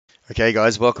Okay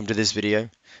guys, welcome to this video.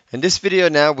 In this video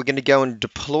now we're going to go and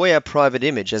deploy our private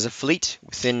image as a fleet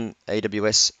within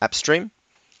AWS AppStream.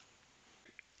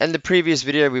 In the previous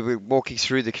video we were walking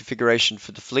through the configuration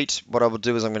for the fleet. What I will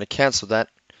do is I'm going to cancel that,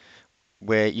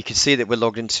 where you can see that we're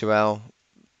logged into our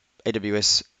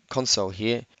AWS console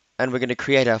here, and we're going to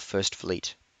create our first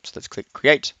fleet. So let's click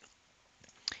create.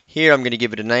 Here I'm going to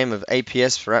give it a name of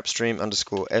APS for AppStream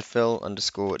underscore FL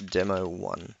underscore demo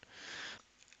 1.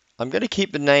 I'm going to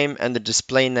keep the name and the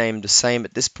display name the same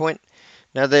at this point.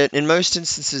 Now, in most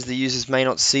instances, the users may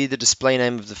not see the display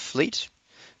name of the fleet.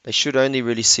 They should only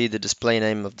really see the display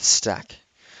name of the stack.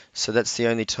 So that's the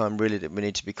only time really that we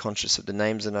need to be conscious of the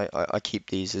names, and I keep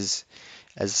these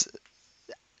as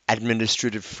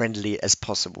administrative friendly as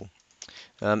possible.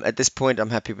 At this point, I'm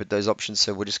happy with those options,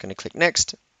 so we're just going to click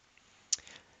next.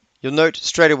 You'll note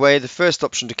straight away the first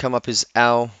option to come up is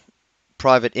our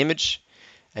private image.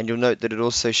 And you'll note that it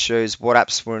also shows what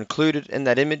apps were included in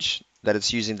that image, that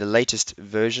it's using the latest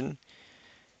version,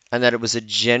 and that it was a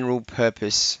general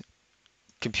purpose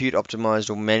compute optimized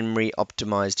or memory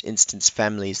optimized instance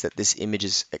families that this image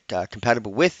is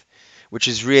compatible with, which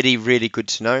is really, really good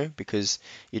to know because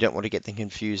you don't want to get them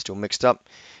confused or mixed up.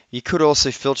 You could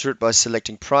also filter it by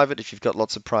selecting private if you've got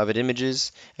lots of private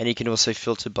images, and you can also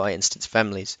filter by instance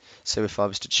families. So if I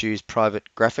was to choose private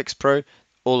graphics pro,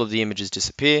 all of the images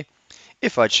disappear.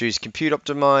 If I choose compute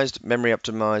optimized, memory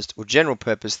optimized, or general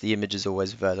purpose, the image is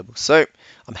always available. So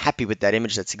I'm happy with that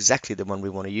image. That's exactly the one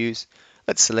we want to use.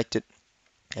 Let's select it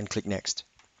and click next.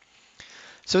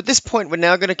 So at this point, we're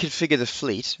now going to configure the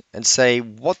fleet and say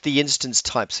what the instance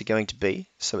types are going to be.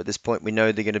 So at this point, we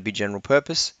know they're going to be general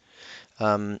purpose.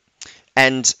 And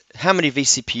how many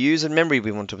vCPUs and memory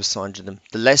we want to assign to them.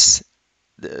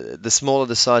 The smaller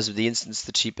the size of the instance,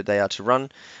 the cheaper they are to run.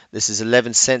 This is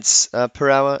 11 cents per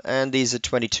hour, and these are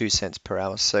 22 cents per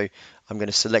hour. So I'm going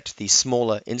to select the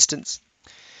smaller instance.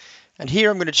 And here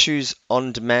I'm going to choose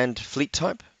on-demand fleet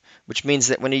type, which means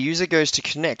that when a user goes to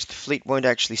connect, the fleet won't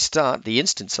actually start, the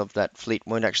instance of that fleet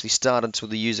won't actually start until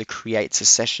the user creates a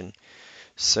session.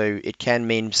 So it can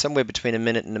mean somewhere between a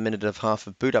minute and a minute and a half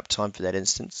of boot up time for that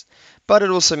instance. But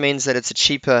it also means that it's a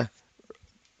cheaper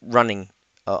running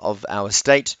of our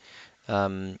state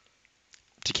to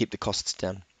keep the costs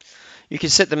down. You can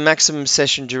set the maximum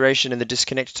session duration and the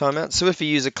disconnect timeout. So if a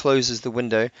user closes the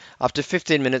window, after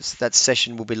 15 minutes, that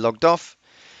session will be logged off,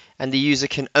 and the user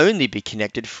can only be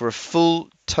connected for a full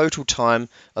total time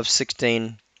of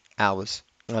 16 hours.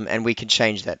 And we can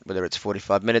change that, whether it's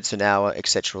 45 minutes, an hour,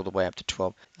 etc., all the way up to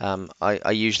 12.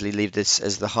 I usually leave this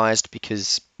as the highest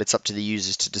because it's up to the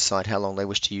users to decide how long they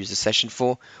wish to use the session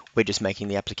for. We're just making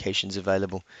the applications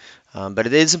available. But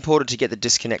it is important to get the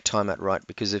disconnect timeout right,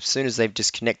 because as soon as they've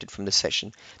disconnected from the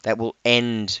session, that will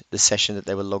end the session that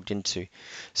they were logged into.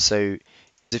 So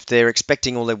if they're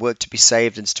expecting all their work to be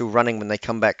saved and still running when they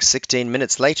come back 16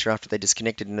 minutes later after they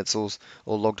disconnected and it's all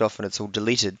logged off and it's all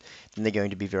deleted, then they're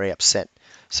going to be very upset.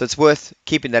 So it's worth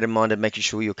keeping that in mind and making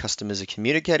sure your customers are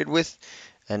communicated with,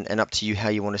 and up to you how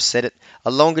you want to set it.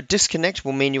 A longer disconnect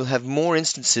will mean you'll have more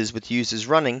instances with users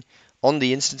running on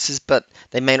the instances, but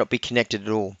they may not be connected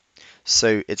at all.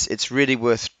 So it's really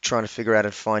worth trying to figure out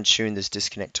and fine-tune this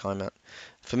disconnect timeout.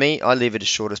 For me, I leave it as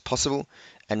short as possible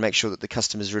and make sure that the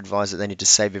customers are advised that they need to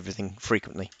save everything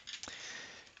frequently.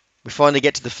 We finally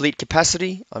get to the fleet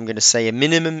capacity. I'm going to say a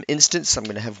minimum instance. I'm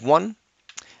going to have 1.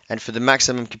 And for the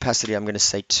maximum capacity, I'm going to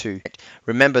say 2.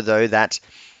 Remember, though, that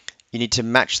you need to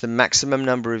match the maximum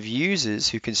number of users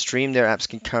who can stream their apps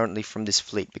concurrently from this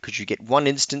fleet, because you get 1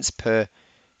 instance per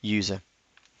user.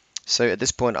 So at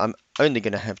this point, I'm only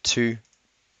going to have 2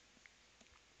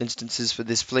 instances for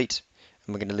this fleet,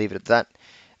 and we're going to leave it at that.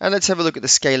 And let's have a look at the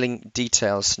scaling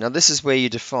details. Now, this is where you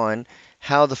define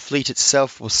how the fleet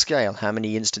itself will scale, how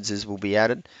many instances will be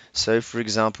added. So, for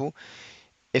example,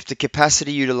 if the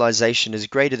capacity utilization is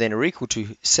greater than or equal to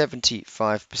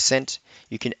 75%,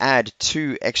 you can add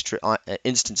 2 extra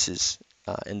instances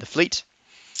in the fleet.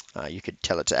 You could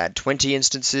tell it to add 20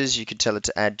 instances, you could tell it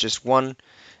to add just 1,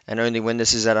 and only when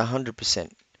this is at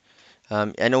 100%.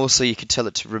 And also you could tell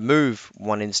it to remove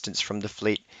 1 instance from the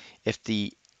fleet if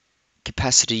the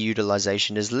capacity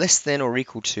utilization is less than or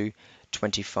equal to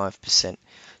 25%.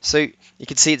 So you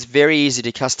can see it's very easy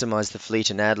to customize the fleet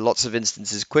and add lots of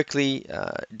instances quickly,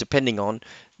 depending on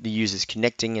the users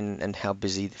connecting and how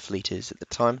busy the fleet is at the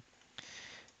time.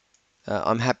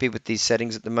 I'm happy with these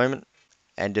settings at the moment,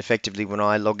 and effectively when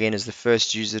I log in as the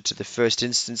first user to the first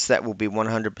instance, that will be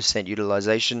 100%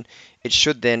 utilization. It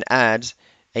should then add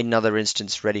another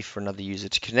instance ready for another user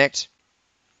to connect.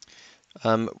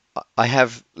 I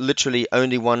have literally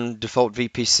only 1 default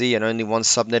VPC and only 1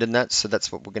 subnet in that, so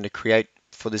that's what we're going to create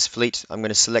for this fleet. I'm going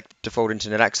to select default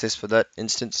internet access for that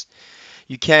instance.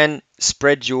 You can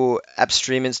spread your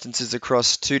AppStream instances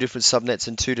across 2 different subnets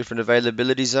and 2 different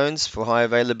availability zones for high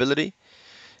availability.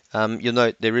 You'll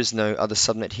note there is no other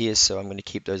subnet here, so I'm going to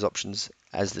keep those options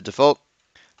as the default.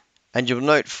 And you'll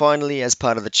note finally, as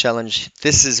part of the challenge,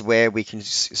 this is where we can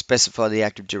specify the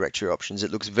Active Directory options.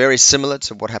 It looks very similar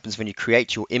to what happens when you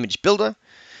create your image builder.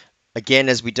 Again,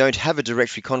 as we don't have a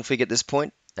directory config at this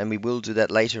point, and we will do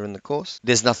that later in the course,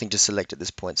 there's nothing to select at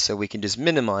this point. So we can just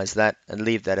minimize that and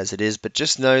leave that as it is. But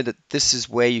just know that this is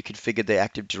where you configure the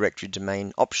Active Directory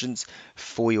domain options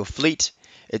for your fleet.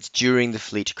 It's during the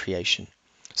fleet creation.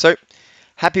 So,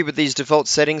 happy with these default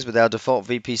settings with our default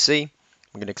VPC.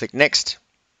 I'm going to click Next.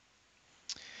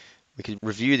 We can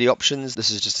review the options.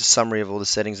 This is just a summary of all the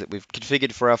settings that we've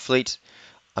configured for our fleet.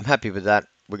 I'm happy with that.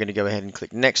 We're going to go ahead and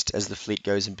click Next as the fleet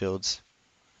goes and builds.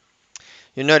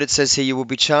 You'll note it says here you will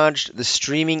be charged the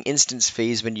streaming instance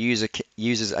fees when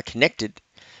users are connected,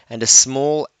 and a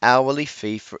small hourly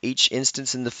fee for each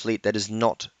instance in the fleet that is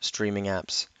not streaming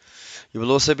apps. You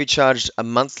will also be charged a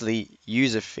monthly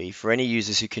user fee for any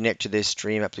users who connect to their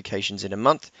stream applications in a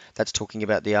month. That's talking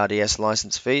about the RDS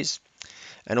license fees.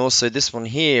 And also this one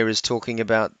here is talking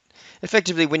about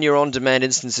effectively when your on-demand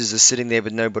instances are sitting there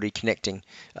with nobody connecting.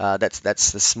 That's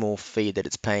the small fee that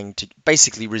it's paying to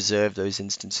basically reserve those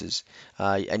instances.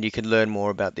 And you can learn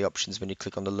more about the options when you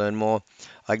click on the Learn More.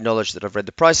 I acknowledge that I've read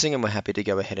the pricing and we're happy to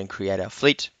go ahead and create our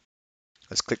fleet.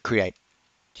 Let's click Create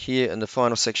here in the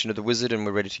final section of the wizard and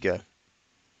we're ready to go.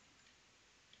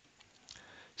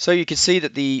 So you can see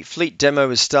that the fleet demo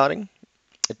is starting.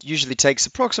 It usually takes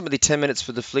approximately 10 minutes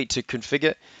for the fleet to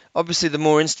configure. Obviously, the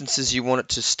more instances you want it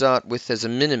to start with as a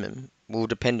minimum will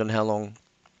depend on how long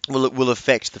it will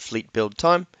affect the fleet build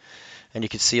time. And you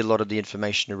can see a lot of the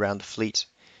information around the fleet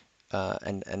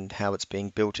and how it's being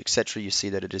built, etc. You see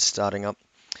that it is starting up.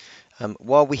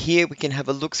 While we're here, we can have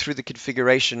a look through the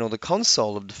configuration or the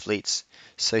console of the fleets.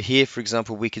 So here, for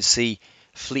example, we can see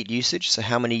fleet usage, so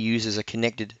how many users are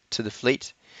connected to the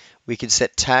fleet. We can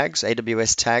set tags,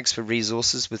 AWS tags for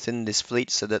resources within this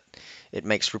fleet so that it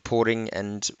makes reporting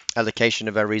and allocation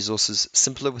of our resources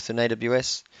simpler within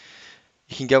AWS.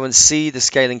 You can go and see the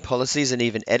scaling policies and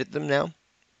even edit them now.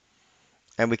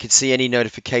 And we can see any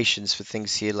notifications for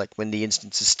things here, like when the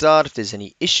instances start, if there's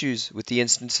any issues with the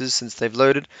instances since they've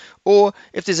loaded, or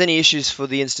if there's any issues for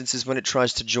the instances when it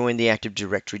tries to join the Active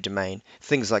Directory domain.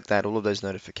 Things like that, all of those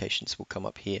notifications will come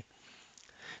up here.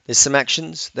 There's some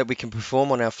actions that we can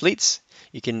perform on our fleets.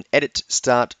 You can edit,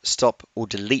 start, stop, or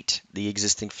delete the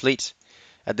existing fleet.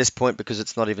 At this point, because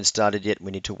it's not even started yet,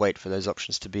 we need to wait for those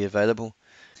options to be available.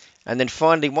 And then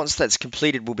finally, once that's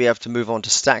completed, we'll be able to move on to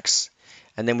stacks.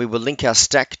 And then we will link our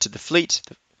stack to the fleet.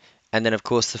 And then, of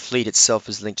course, the fleet itself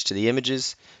is linked to the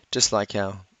images, just like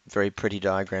our very pretty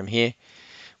diagram here,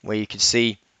 where you can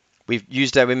see we've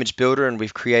used our image builder and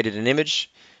we've created an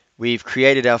image. We've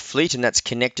created our fleet and that's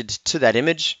connected to that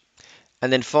image.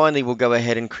 And then finally, we'll go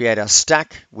ahead and create our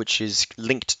stack, which is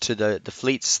linked to the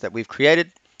fleets that we've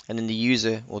created. And then the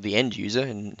user or the end user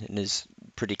in this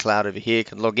pretty cloud over here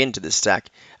can log into the stack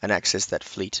and access that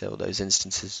fleet or those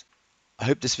instances. I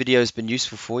hope this video has been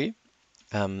useful for you.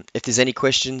 If there's any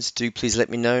questions, do please let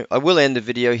me know. I will end the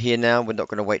video here now. We're not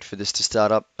going to wait for this to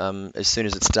start up. As soon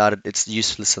as it started, it's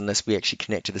useless unless we actually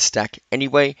connect to the stack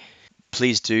anyway.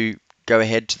 Please do go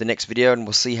ahead to the next video and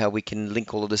we'll see how we can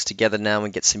link all of this together now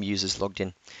and get some users logged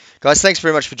in. Guys, thanks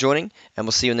very much for joining and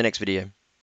we'll see you in the next video.